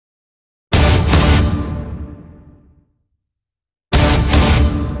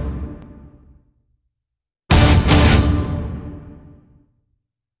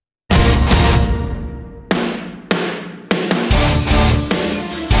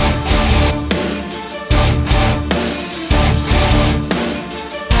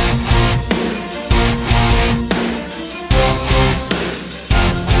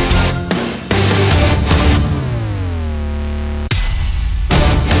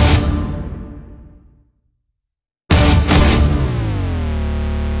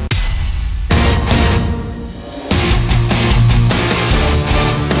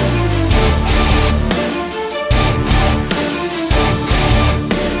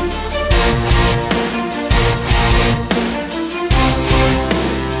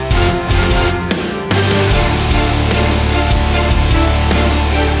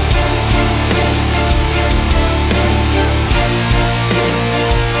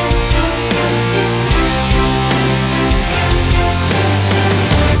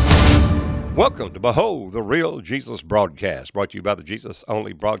Welcome to Behold the Real Jesus broadcast, brought to you by the Jesus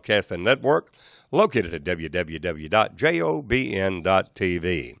Only Broadcasting Network, located at www.jobn.tv.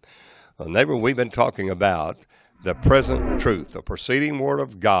 Well, neighbor, we've been talking about the present truth, the preceding word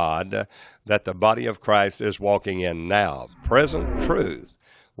of God that the body of Christ is walking in now. Present truth,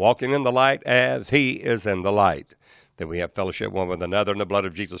 walking in the light as he is in the light. That we have fellowship one with another, and the blood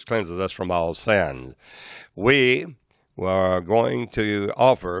of Jesus cleanses us from all sin. We are going to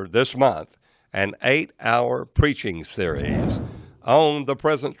offer this month an 8-hour preaching series on the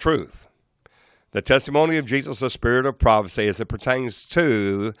present truth. The testimony of Jesus, the spirit of prophecy, as it pertains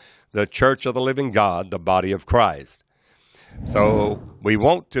to the church of the living God, the body of Christ. So we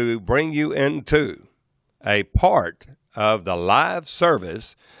want to bring you into a part of the live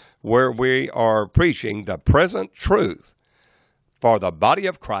service where we are preaching the present truth for the body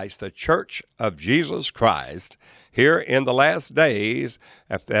of Christ, the church of Jesus Christ, here in the last days,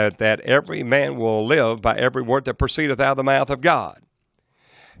 that every man will live by every word that proceedeth out of the mouth of God.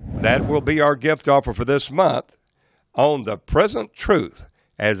 That will be our gift offer for this month on the present truth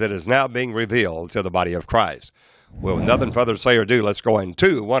as it is now being revealed to the body of Christ. Well, with nothing further to say or do, let's go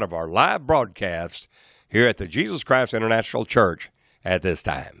into one of our live broadcasts here at the Jesus Christ International Church at this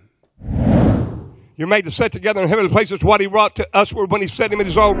time. You're made to sit together in heavenly places, what he wrought to usward when he set him in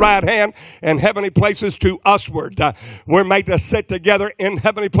his own right hand, and heavenly places to usward. We're made to sit together in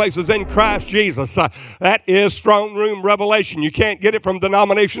heavenly places in Christ Jesus. That is throne room revelation. You can't get it from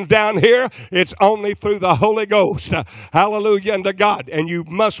denominations down here. It's only through the Holy Ghost. Hallelujah unto God. And you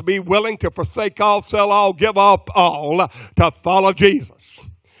must be willing to forsake all, sell all, give up all to follow Jesus.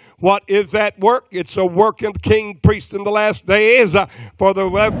 What is that work? It's a work of the king, priest in the last days. For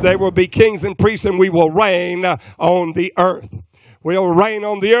they will be kings and priests, and we will reign on the earth. We'll reign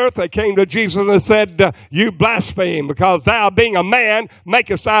on the earth. They came to Jesus and said, you blaspheme, because thou being a man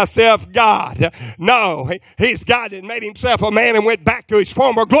makest thyself God. No, he's God that made himself a man and went back to his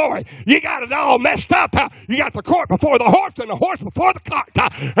former glory. You got it all messed up. You got the cart before the horse and the horse before the cart.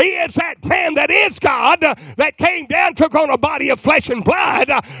 He is that man that is God that came down, took on a body of flesh and blood,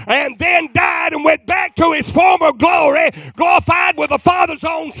 and then died and went back to his former glory, glorified with the Father's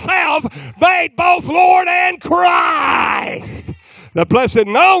own self, made both Lord and Christ. The blessed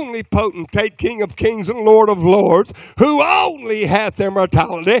and only potentate, King of kings and Lord of lords, who only hath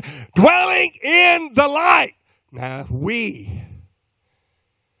immortality, dwelling in the light. Now we,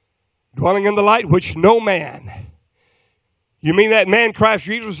 dwelling in the light which no man. You mean that man Christ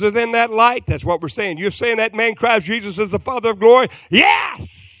Jesus is in that light? That's what we're saying. You're saying that man Christ Jesus is the Father of glory?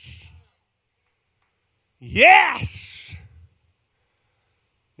 Yes! Yes!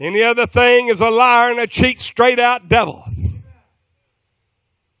 Any other thing is a liar and a cheat, straight out devil.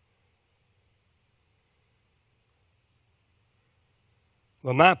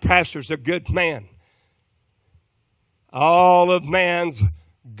 Well, my pastor's a good man. All of man's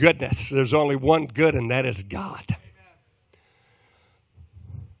goodness, there's only one good, and that is God.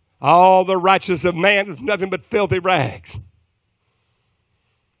 All the righteousness of man is nothing but filthy rags.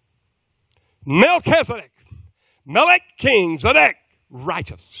 Melchizedek, Melech, King, Zedek,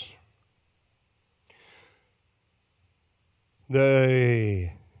 righteous.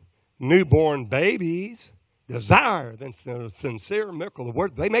 The newborn babies desire than sincere milk of the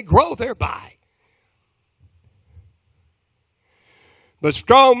word, they may grow thereby. But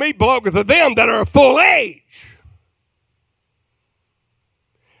strong meat belongeth to them that are of full age.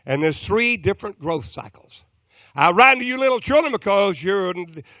 And there's 3 different growth cycles. I write to you little children because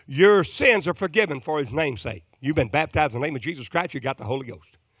your sins are forgiven for his name's sake. You've been baptized in the name of Jesus Christ, you got the Holy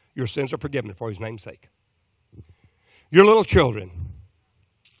Ghost. Your sins are forgiven for his name's sake. Your little children,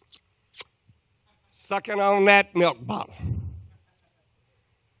 sucking on that milk bottle.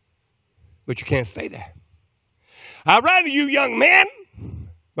 But you can't stay there. I write to you young men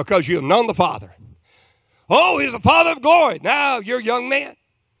because you have known the Father. Oh, he's the Father of glory. Now you're young men.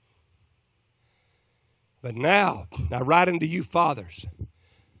 But now I write unto you fathers.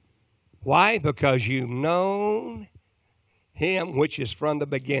 Why? Because you've known him which is from the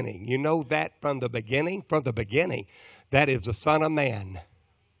beginning. You know that from the beginning? From the beginning. That is the Son of Man,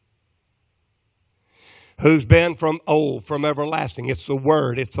 who's been from old, from everlasting. It's the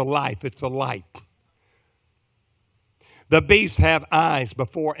Word, it's the life, it's the light. The beasts have eyes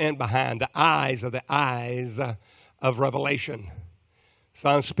before and behind. The eyes are the eyes of revelation. So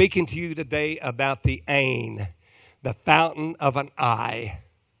I'm speaking to you today about the Ain, the fountain of an eye.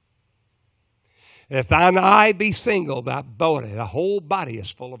 If thine eye be single, thy body, the whole body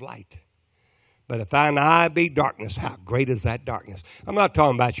is full of light. But if thine eye be darkness, how great is that darkness? I'm not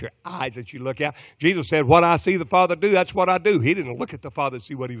talking about your eyes that you look at. Jesus said, what I see the Father do, that's what I do. He didn't look at the Father to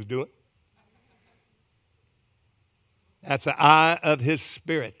see what he was doing. That's the eye of his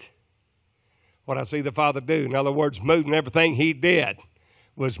Spirit. What I see the Father do. In other words, moving everything he did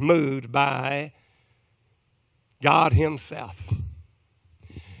was moved by God himself.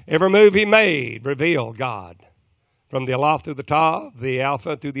 Every move he made revealed God. From the Aleph to the Tav, the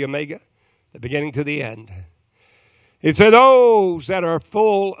Alpha to the Omega, the beginning to the end. He said, those that are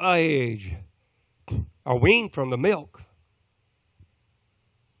full age are weaned from the milk.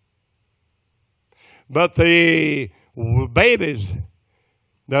 But the babies,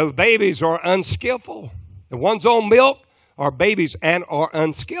 those babies are unskillful. The ones on milk are babies and are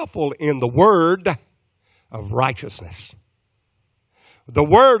unskillful in the word of righteousness. The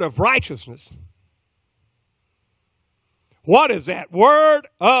word of righteousness. What is that? Word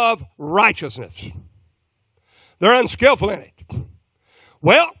of righteousness. They're unskillful in it.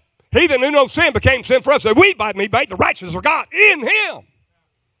 Well, he that knew no sin became sin for us, that we might be made the righteousness of God in him.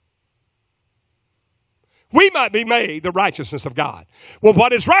 We might be made the righteousness of God. Well,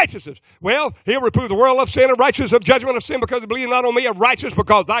 what is righteousness? Well, he'll reprove the world of sin, of righteousness, of judgment, of sin, because they believe not on me, of righteous,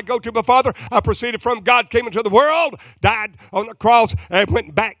 because I go to my Father. I proceeded from God, came into the world, died on the cross, and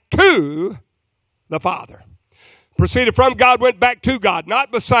went back to the Father. Proceeded from God, went back to God,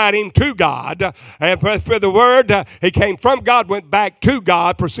 not beside him, to God. And for the word, he came from God, went back to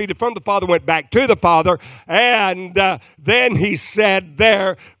God, proceeded from the Father, went back to the Father. And then he said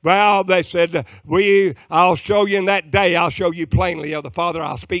there, well, they said, I'll show you in that day, I'll show you plainly of the Father.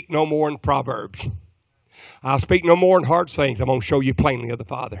 I'll speak no more in proverbs. I'll speak no more in hard sayings. I'm going to show you plainly of the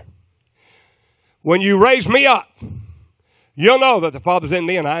Father. When you raise me up, you'll know that the Father's in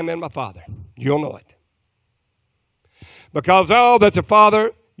me and I'm in my Father. You'll know it. Because all that's the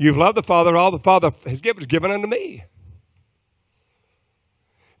Father, you've loved the Father, all the Father has given is given unto me.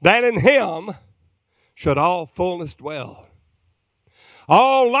 That in him should all fullness dwell.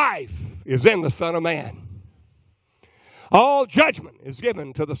 All life is in the Son of Man. All judgment is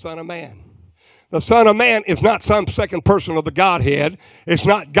given to the Son of Man. The Son of Man is not some second person of the Godhead. It's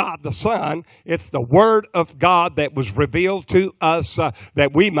not God the Son. It's the Word of God that was revealed to us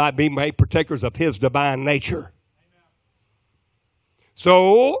that we might be made partakers of his divine nature.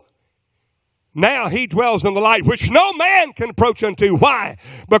 So, now he dwells in the light, which no man can approach unto. Why?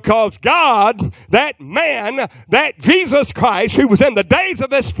 Because God, that man, that Jesus Christ, who was in the days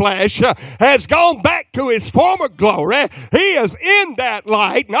of his flesh, has gone back to his former glory. He is in that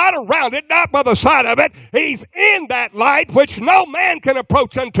light, not around it, not by the side of it. He's in that light, which no man can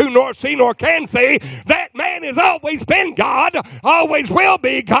approach unto, nor see, nor can see. That man has always been God, always will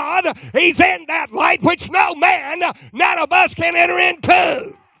be God. He's in that light, which no man, none of us can enter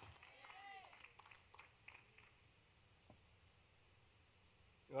into.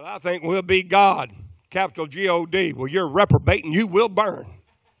 Well, I think we'll be God, capital G-O-D. Well, you're reprobating, you will burn.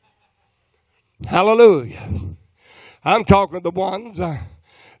 Hallelujah. I'm talking to the ones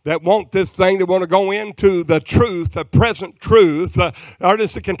that want this thing, that want to go into the truth, the present truth,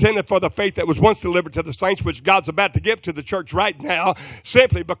 earnestly contended for the faith that was once delivered to the saints, which God's about to give to the church right now,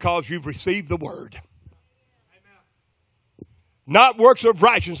 simply because you've received the word. Amen. Not works of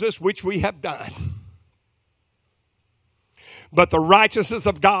righteousness, which we have done, but the righteousness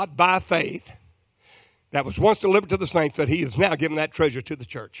of God by faith that was once delivered to the saints, that he has now given that treasure to the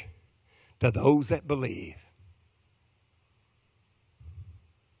church, to those that believe.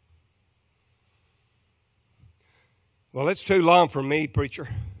 Well, it's too long for me, preacher.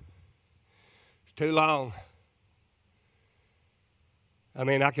 It's too long. I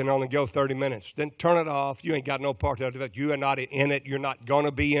mean, I can only go 30 minutes. Then turn it off. You ain't got no part of it. You are not in it. You're not going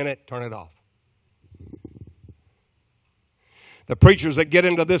to be in it. Turn it off. The preachers that get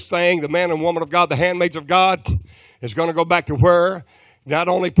into this thing, the man and woman of God, the handmaids of God, is going to go back to where not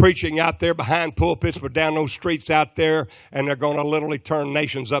only preaching out there behind pulpits, but down those streets out there, and they're going to literally turn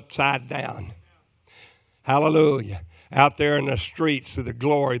nations upside down. Hallelujah. Out there in the streets to the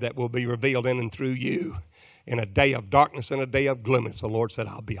glory that will be revealed in and through you in a day of darkness and a day of gloominess. The Lord said,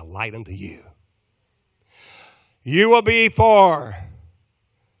 I'll be a light unto you. You will be for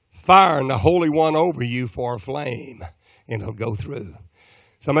fire, and the Holy One over you for a flame. And it'll go through.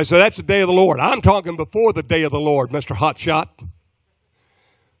 Somebody said, that's the day of the Lord. I'm talking before the day of the Lord, Mr. Hotshot.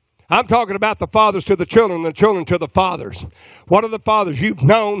 I'm talking about the fathers to the children and the children to the fathers. What are the fathers? You've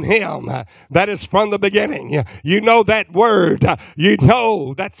known him. That is from the beginning. You know that word. You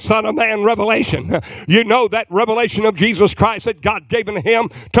know that Son of Man revelation. You know that revelation of Jesus Christ that God gave unto him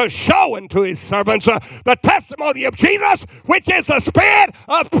to show unto his servants the testimony of Jesus, which is the spirit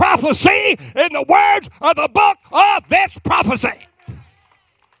of prophecy in the words of the book of this prophecy.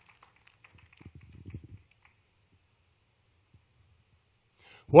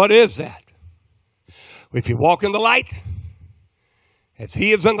 What is that? If you walk in the light, as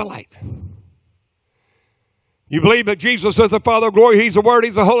he is in the light. You believe that Jesus is the Father of glory, he's the Word,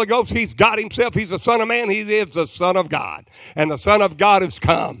 he's the Holy Ghost, he's God himself, he's the Son of Man, he is the Son of God. And the Son of God has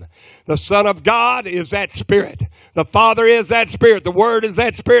come. The Son of God is that Spirit. The Father is that Spirit. The Word is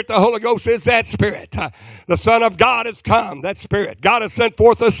that Spirit. The Holy Ghost is that Spirit. The Son of God has come, that Spirit. God has sent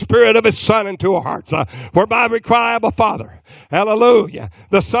forth the Spirit of his Son into our hearts, whereby we cry, Abba, Father. Hallelujah.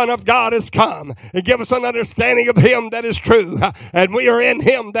 The Son of God has come and give us an understanding of him that is true. And we are in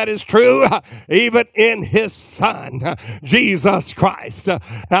him that is true, even in his Son, Jesus Christ.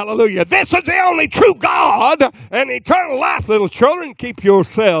 Hallelujah. This is the only true God and eternal life, little children. Keep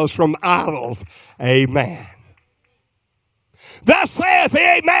yourselves from idols. Amen. Thus saith the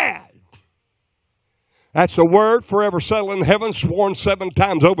Amen. That's the word forever settled in heaven, sworn 7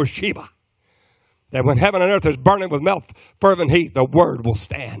 times over Sheba. That when heaven and earth is burning with fervent heat, the word will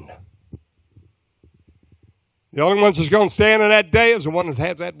stand. The only ones that's going to stand in that day is the one that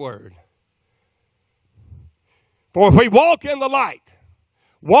has that word. For if we walk in the light,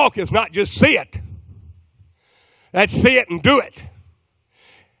 walk is not just see it. That's see it and do it.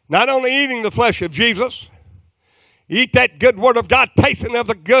 Not only eating the flesh of Jesus, eat that good word of God, tasting of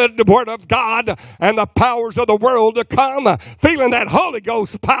the good word of God and the powers of the world to come, feeling that Holy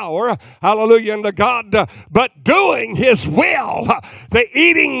Ghost power, hallelujah, unto God, but doing his will, the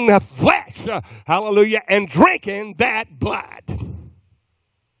eating the flesh, hallelujah, and drinking that blood.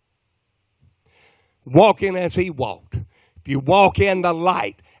 Walking as he walked. If you walk in the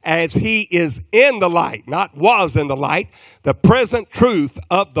light as he is in the light, not was in the light, the present truth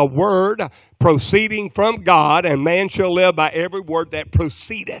of the word proceeding from God, and man shall live by every word that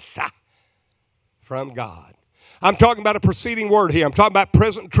proceedeth from God. I'm talking about a proceeding word here. I'm talking about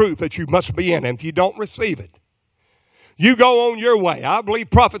present truth that you must be in. And if you don't receive it, you go on your way. I believe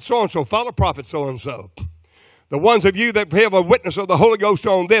prophet so-and-so, follow prophet so-and-so. The ones of you that have a witness of the Holy Ghost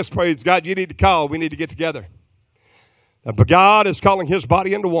on this, praise God, you need to call. We need to get together. But God is calling his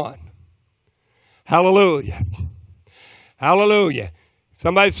body into one. Hallelujah. Hallelujah.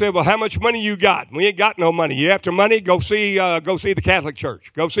 Somebody said, well, how much money you got? We ain't got no money. You after money, go see the Catholic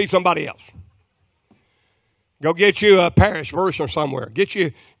Church. Go see somebody else. Go get you a parish version somewhere. Get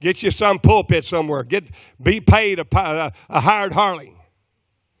you some pulpit somewhere. Be paid a hired harling.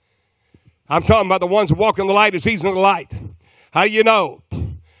 I'm talking about the ones that walk in the light as he's in the light. How do you know?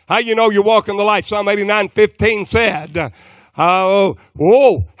 How do you know you're walking the light? Psalm 89:15 said, how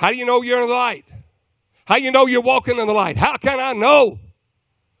do you know you're in the light? How do you know you're walking in the light? How can I know?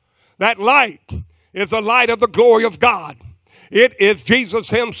 That light is the light of the glory of God. It is Jesus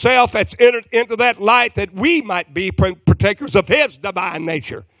himself that's entered into that light that we might be partakers of his divine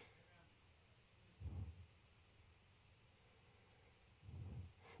nature.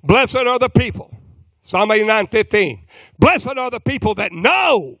 Blessed are the people. Psalm 89:15. Blessed are the people that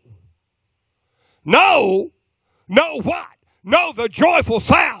know what? Know the joyful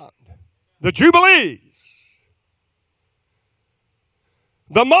sound, the jubilees,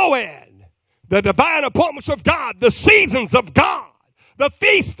 the moed, the divine appointments of God, the seasons of God, the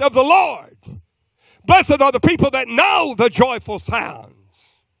feast of the Lord. Blessed are the people that know the joyful sounds.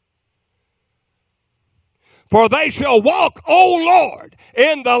 For they shall walk, O Lord,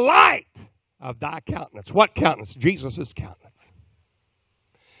 in the light of thy countenance. What countenance? Jesus' countenance.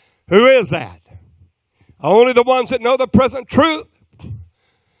 Who is that? Only the ones that know the present truth.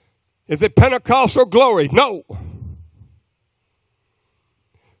 Is it Pentecostal glory? No.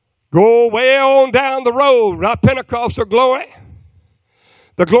 Go way on down the road, not Pentecostal glory.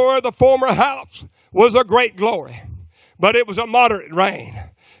 The glory of the former house was a great glory, but it was a moderate rain.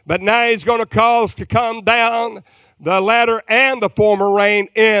 But now he's going to cause to come down the latter and the former rain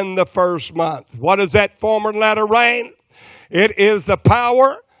in the first month. What is that former and latter rain? It is the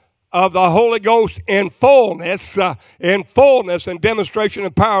power of the Holy Ghost in fullness and demonstration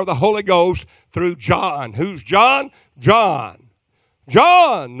and power of the Holy Ghost through John. Who's John?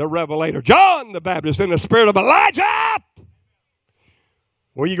 John the Revelator. John the Baptist in the spirit of Elijah.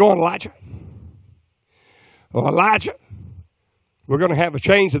 Where are you going, Elijah? Well, Elijah, we're going to have a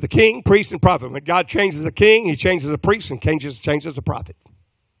change of the king, priest, and prophet. When God changes the king, he changes the priest and changes the prophet.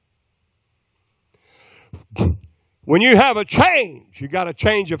 When you have a change, you got a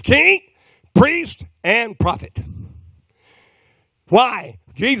change of king, priest, and prophet. Why?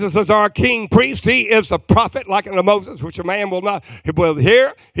 Jesus is our king priest. He is a prophet like unto Moses, which a man will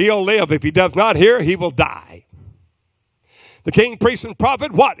hear, he'll live. If he does not hear, he will die. The king, priest, and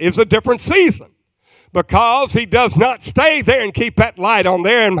prophet, what? Is a different season. Because he does not stay there and keep that light on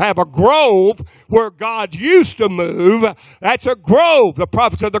there and have a grove where God used to move. That's a grove. The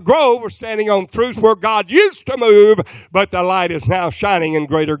prophets of the grove are standing on truth where God used to move, but the light is now shining in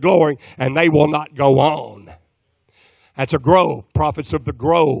greater glory, and they will not go on. That's a grove. Prophets of the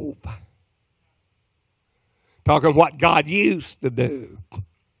grove. Talking what God used to do.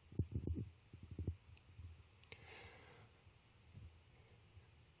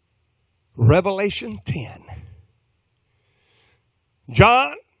 Revelation 10.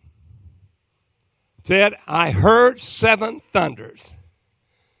 John said, I heard 7 thunders.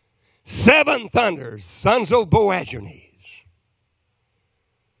 7 thunders, sons of Boanerges.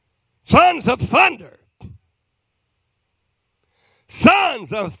 Sons of thunder.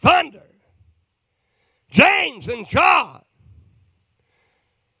 Sons of thunder. James and John.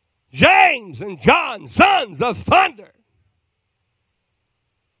 James and John, sons of thunder.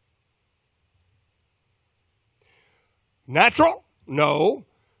 Natural? No.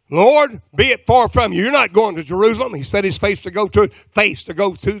 Lord, be it far from you. You're not going to Jerusalem. He set his face to go to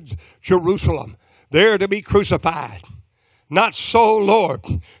Jerusalem, there to be crucified. Not so, Lord.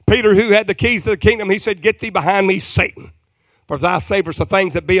 Peter, who had the keys to the kingdom, he said, get thee behind me, Satan. For thou savorest the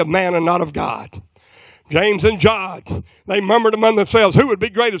things that be of man and not of God. James and John, they murmured among themselves, who would be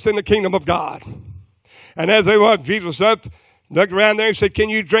greatest in the kingdom of God? And as they were, Jesus looked around there and said, can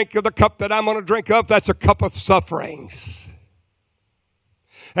you drink of the cup that I'm going to drink of? That's a cup of sufferings.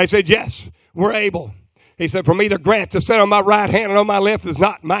 They said, yes, we're able. He said, for me to grant to sit on my right hand and on my left is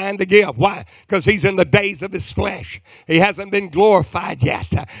not mine to give. Why? Because he's in the days of his flesh. He hasn't been glorified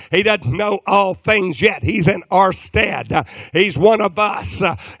yet. He doesn't know all things yet. He's in our stead. He's one of us.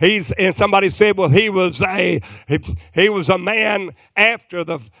 And somebody said, well, he was a man after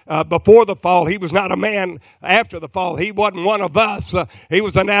before the fall. He was not a man after the fall. He wasn't one of us. He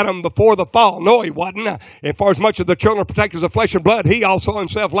was an Adam before the fall. No, he wasn't. And for as much as the children are protectors of flesh and blood, he also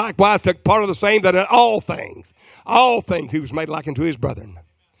himself likewise took part of the same, that in all things he was made like unto his brethren.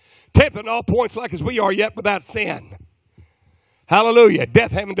 Tempted in all points like as we are, yet without sin. Hallelujah.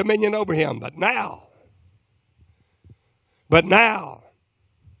 Death having dominion over him. But now,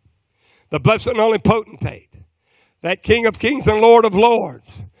 the blessed and only potentate, that King of kings and Lord of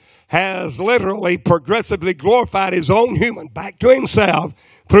lords, has literally progressively glorified his own human back to himself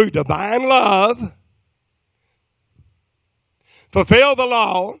through divine love, fulfilled the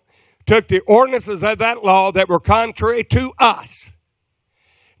law, took the ordinances of that law that were contrary to us,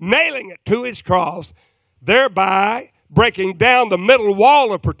 nailing it to his cross, thereby breaking down the middle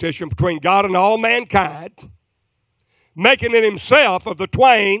wall of partition between God and all mankind, making it himself of the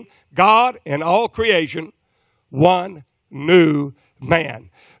twain, God and all creation, one new man.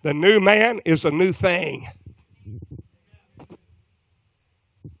 The new man is a new thing.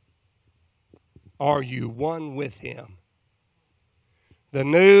 Are you one with him? The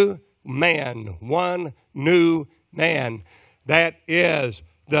new man, one new man. That is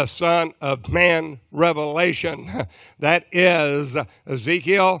the Son of Man revelation. That is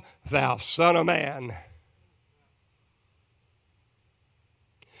Ezekiel, thou son of man.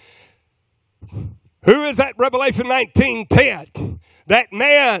 Who is that? Revelation 19:10. That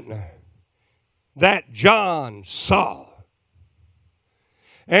man that John saw.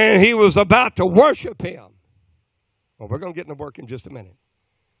 And he was about to worship him. Well, we're going to get into work in just a minute.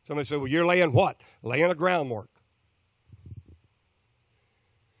 Somebody said, well, you're laying what? Laying a groundwork.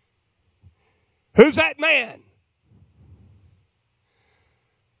 Who's that man?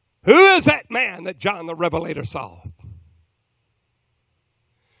 Who is that man that John the Revelator saw?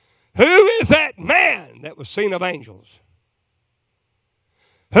 Who is that man that was seen of angels?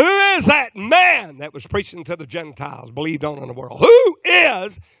 Who is that man that was preaching to the Gentiles, believed on in the world? Who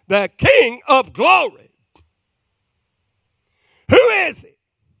is the King of glory? Who is he?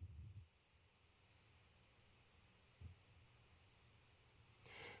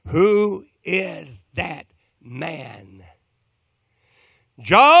 Who is that man?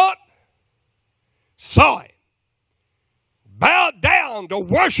 John saw him, bowed down to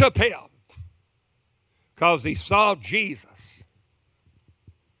worship him because he saw Jesus.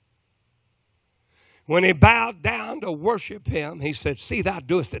 When he bowed down to worship him, he said, see, thou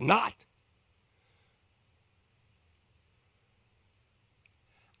doest it not.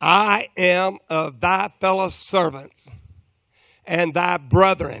 I am of thy fellow servants and thy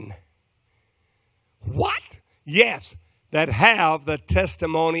brethren. What? Yes, that have the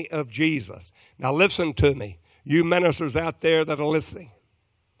testimony of Jesus. Now listen to me, you ministers out there that are listening.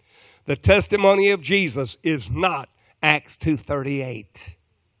 The testimony of Jesus is not Acts 2:38.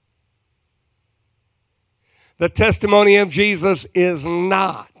 The testimony of Jesus is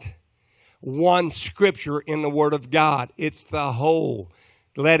not one scripture in the Word of God. It's the whole.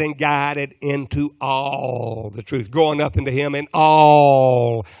 Led and guided into all the truth. Growing up into Him in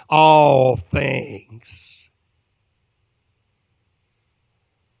all things.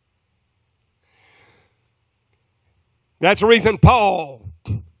 That's the reason Paul,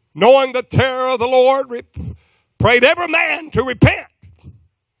 knowing the terror of the Lord, prayed every man to repent.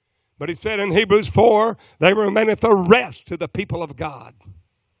 But he said in Hebrews 4, there remaineth a rest to the people of God.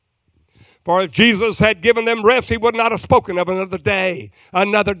 For if Jesus had given them rest, He would not have spoken of another day.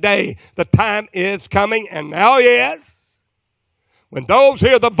 Another day. The time is coming, and now is, when those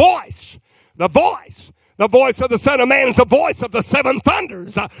hear the voice of the Son of Man is the voice of the seven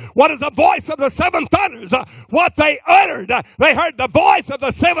thunders. What is the voice of the seven thunders? What they uttered. They heard the voice of the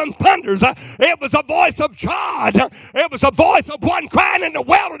seven thunders. It was a voice of God. It was a voice of one crying in the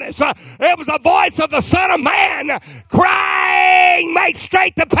wilderness. It was a voice of the Son of Man crying, make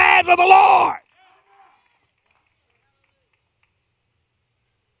straight the path of the Lord.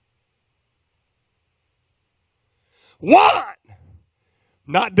 One,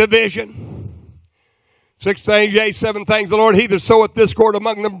 not division. 6 things, yea, 7 things, the Lord, he that soweth discord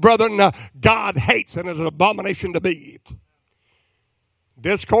among them brethren, God hates, and is an abomination to be.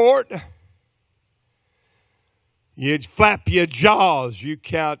 Discord, you flap your jaws, you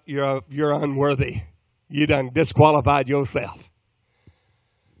count you're unworthy. You done disqualified yourself.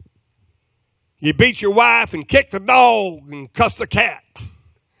 You beat your wife and kick the dog and cuss the cat.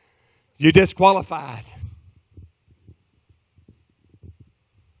 You disqualified.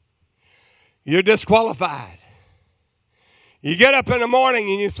 You're disqualified. You get up in the morning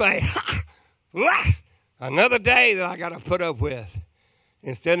and you say, another day that I got to put up with.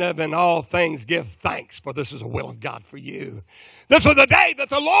 Instead of in all things give thanks, for this is the will of God for you. This is the day that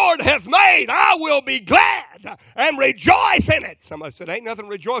the Lord hath made. I will be glad and rejoice in it. Somebody said, ain't nothing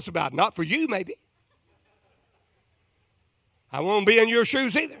to rejoice about. Not for you, maybe. I won't be in your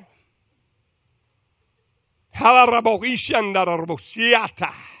shoes either.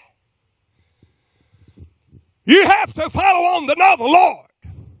 You have to follow on to know the Lord.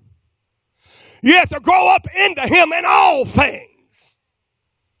 You have to grow up into Him in all things.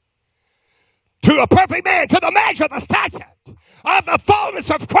 To a perfect man, to the measure of the stature of the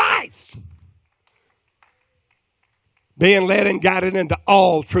fullness of Christ. Being led and guided into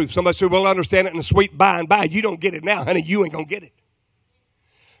all truth. Somebody said, we'll understand it in the sweet by and by. You don't get it now, honey. You ain't going to get it.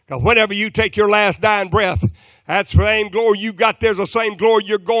 Because whenever you take your last dying breath, that's the same glory you got there's the same glory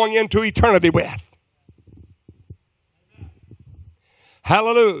you're going into eternity with.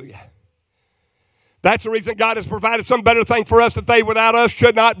 Hallelujah. That's the reason God has provided some better thing for us, that they without us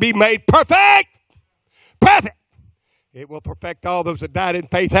should not be made perfect. Perfect. It will perfect all those that died in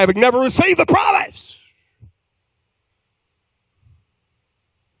faith, having never received the promise.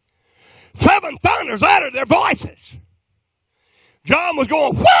 7 thunders uttered their voices. John was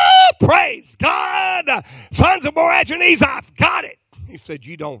going, whoo, praise God. Sons of Boanerges, I've got it. He said,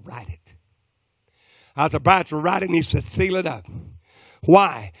 you don't write it. I was about to write it, and he said, seal it up.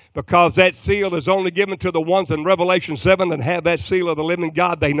 Why? Because that seal is only given to the ones in Revelation 7 that have that seal of the living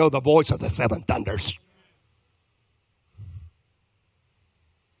God. They know the voice of the 7 thunders.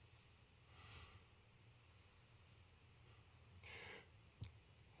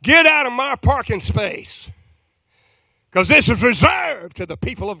 Get out of my parking space, because this is reserved to the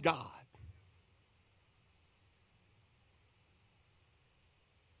people of God.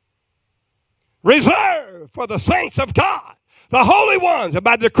 Reserved for the saints of God. The holy ones, and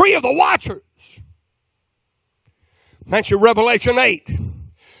by decree of the watchers. That's your Revelation 8.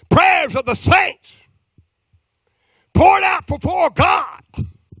 Prayers of the saints poured out before God.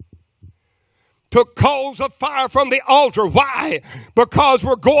 Took coals of fire from the altar. Why? Because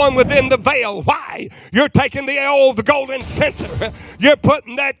we're going within the veil. Why? You're taking the old golden censer. You're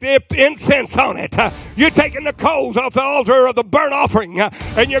putting that incense on it. You're taking the coals off the altar of the burnt offering.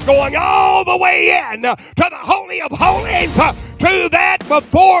 And you're going all the way in to the Holy of Holies. To that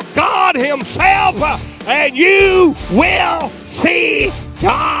before God Himself. And you will see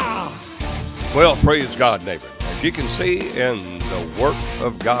God. Well, praise God, neighbor. As you can see in the work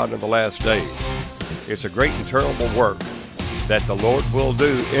of God in the last days, it's a great and terrible work that the Lord will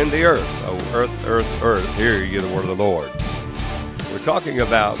do in the earth. Oh, earth, earth, earth, hear ye the word of the Lord. We're talking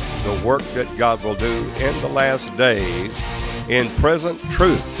about the work that God will do in the last days in present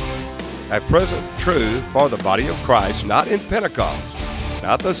truth. A present truth for the body of Christ, not in Pentecost,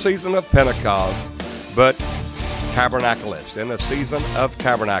 not the season of Pentecost, but tabernacleists, in the season of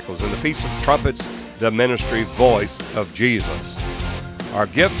tabernacles, in the Feast of Trumpets, the ministry voice of Jesus. Our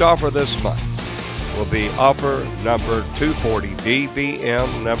gift offer this month will be offer number 240,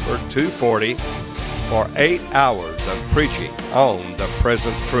 DBM number 240, for 8 hours of preaching on the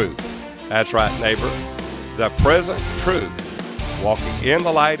present truth. That's right, neighbor. The present truth. Walking in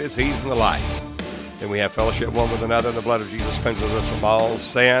the light as he's in the light. Then we have fellowship one with another, and the blood of Jesus cleanses us from all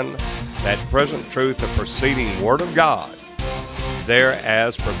sin. That present truth, the preceding Word of God, there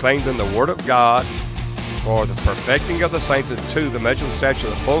as proclaimed in the Word of God, for the perfecting of the saints into the measure of the stature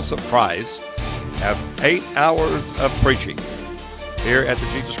of the fullness of Christ, have 8 hours of preaching here at the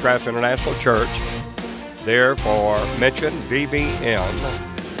Jesus Christ International Church. Therefore, mention DBM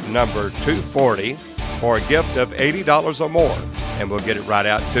number 240 for a gift of $80 or more, and we'll get it right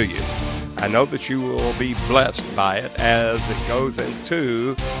out to you. I know that you will be blessed by it as it goes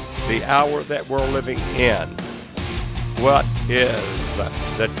into the hour that we're living in. What is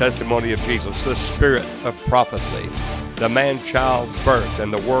the testimony of Jesus? The spirit of prophecy, the man-child birth,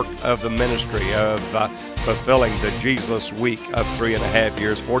 and the work of the ministry of fulfilling the Jesus week of 3.5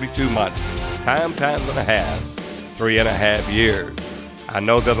 years, 42 months, times and a half, 3.5 years. I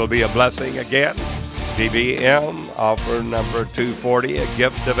know that'll be a blessing again. DBM, offer number 240, a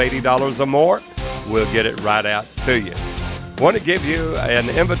gift of $80 or more. We'll get it right out to you. I want to give you an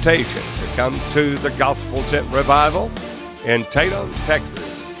invitation to come to the Gospel Tent Revival in Tatum,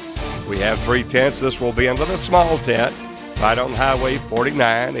 Texas. We have 3 tents. This will be under the small tent right on Highway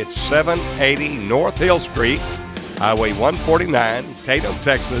 49. It's 780 North Hill Street, Highway 149, Tatum,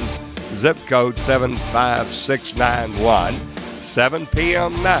 Texas, zip code 75691, 7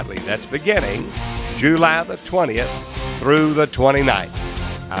 p.m. nightly. That's beginning July the 20th through the 29th.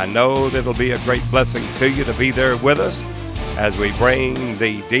 I know that it'll be a great blessing to you to be there with us as we bring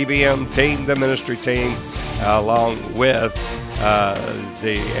the DBM team, the ministry team, along with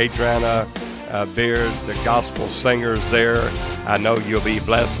the Adriana Beard, the gospel singers there. I know you'll be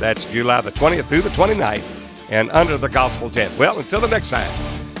blessed. That's July the 20th through the 29th and under the gospel tent. Well, until the next time,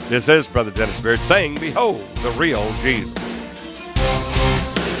 this is Brother Dennis Beard saying, behold the real Jesus.